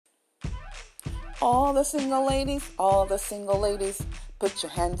all the single ladies, put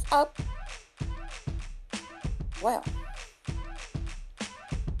your hands up. Well,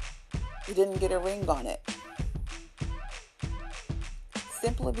 you didn't get a ring on it.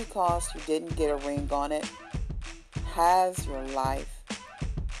 Simply because you didn't get a ring on it, has your life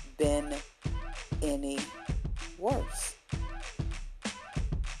been any worse?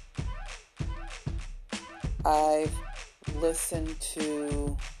 I've listened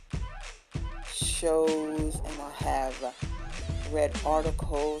to shows and I have read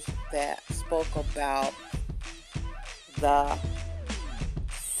articles that spoke about the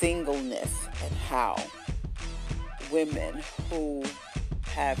singleness and how women who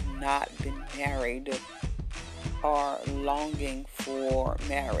have not been married are longing for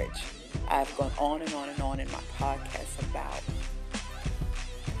marriage. I've gone on and on and on in my podcast about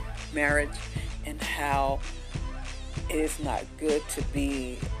marriage and how it is not good to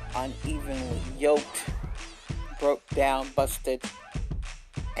be unevenly yoked, broke down, busted.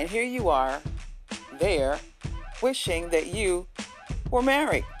 And here you are, there, wishing that you were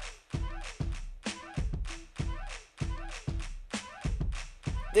married.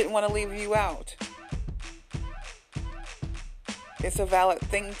 Didn't want to leave you out. It's a valid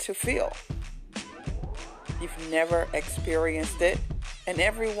thing to feel. You've never experienced it, and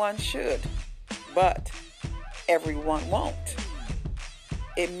everyone should, but everyone won't.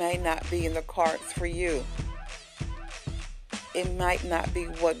 It may not be in the cards for you. It might not be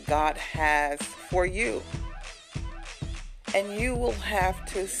what God has for you. And you will have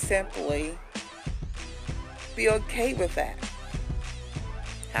to simply be okay with that.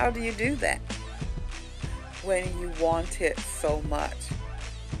 How do you do that? When you want it so much.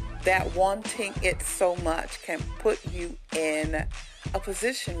 That wanting it so much can put you in a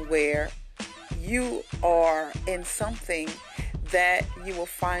position where you are in something that you will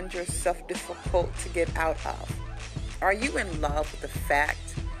find yourself difficult to get out of. Are you in love with the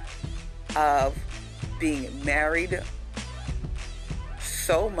fact of being married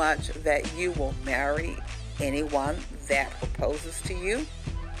so much that you will marry anyone that proposes to you?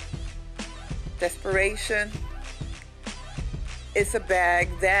 Desperation is a bag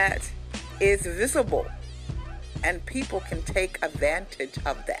that is visible, and people can take advantage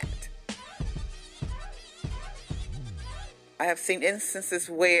of that. I have seen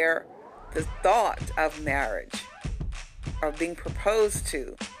instances where the thought of marriage or being proposed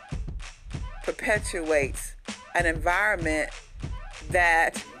to perpetuates an environment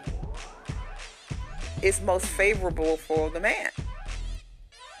that is most favorable for the man.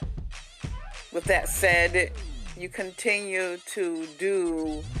 With that said, you continue to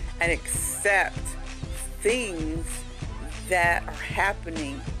do and accept things that are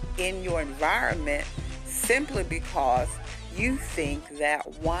happening in your environment simply because you think that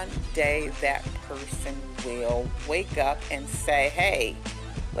one day that person will wake up and say, hey,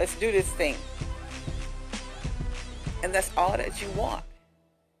 let's do this thing. And that's all that you want.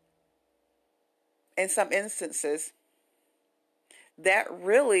 In some instances, that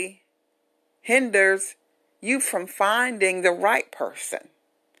really hinders you from finding the right person,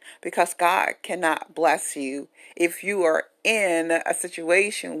 because God cannot bless you if you are in a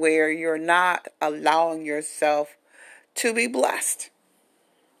situation where you're not allowing yourself to be blessed.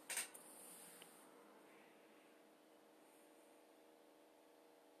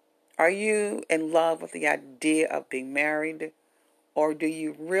 Are you in love with the idea of being married, or do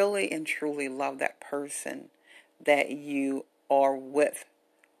you really and truly love that person that you are with?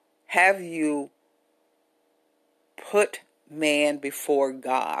 Have you put man before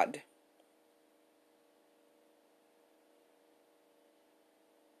God?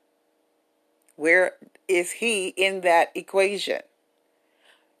 Where is he in that equation?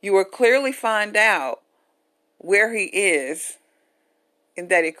 You will clearly find out where he is in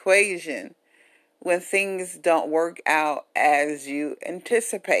that equation when things don't work out as you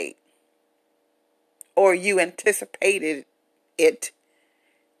anticipate, or you anticipated it,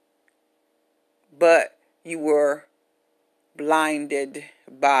 but you were blinded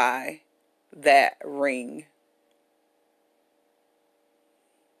by that ring.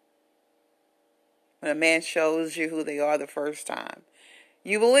 When a man shows you who they are the first time,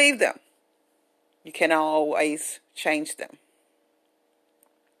 you believe them. You can always change them.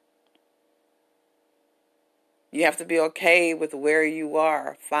 You have to be okay with where you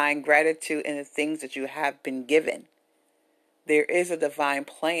are. Find gratitude in the things that you have been given. There is a divine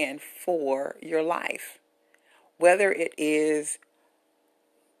plan for your life. Whether it is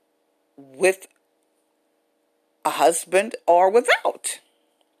with a husband or without.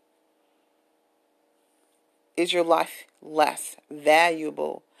 Is your life less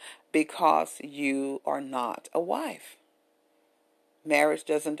valuable because you are not a wife. Marriage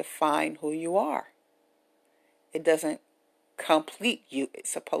doesn't define who you are. It doesn't complete you.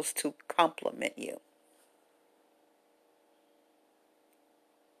 It's supposed to complement you.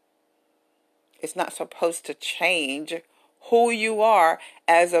 It's not supposed to change who you are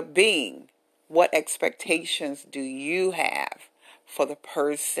as a being. What expectations do you have for the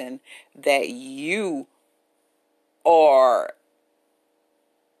person that you are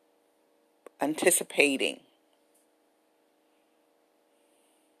anticipating?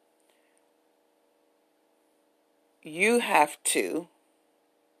 You have to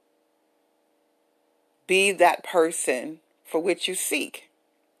be that person for which you seek.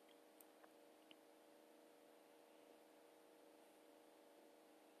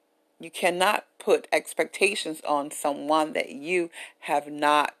 You cannot put expectations on someone that you have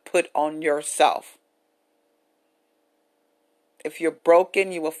not put on yourself. If you're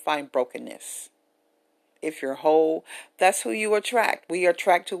broken, you will find brokenness. If you're whole, that's who you attract. We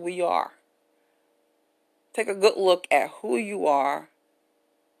attract who we are. Take a good look at who you are.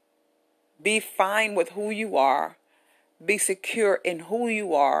 Be fine with who you are. Be secure in who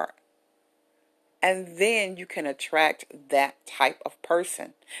you are. And then you can attract that type of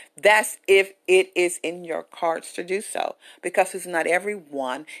person. That's if it is in your cards to do so. Because it's not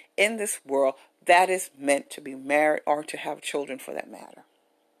everyone in this world that is meant to be married or to have children for that matter.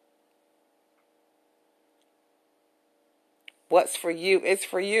 What's for you is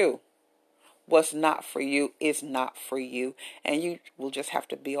for you. What's not for you is not for you. And you will just have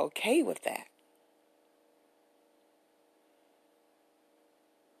to be okay with that.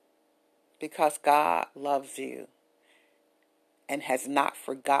 Because God loves you and has not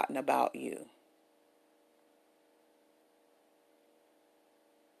forgotten about you.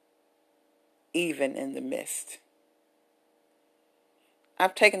 Even in the midst.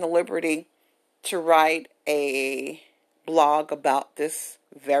 I've taken the liberty to write a blog about this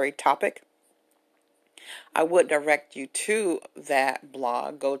very topic. I would direct you to that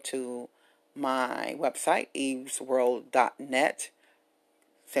blog. Go to my website, evesworld.net.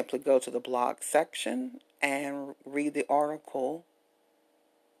 Simply go to the blog section and read the article.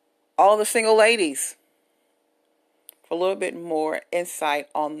 All the single ladies, for a little bit more insight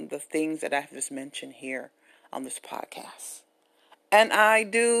on the things that I've just mentioned here on this podcast. And I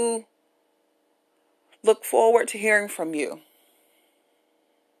do look forward to hearing from you.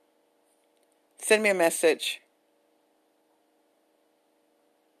 Send me a message.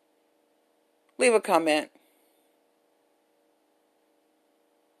 Leave a comment.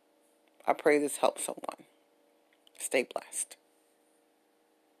 I pray this helps someone. Stay blessed.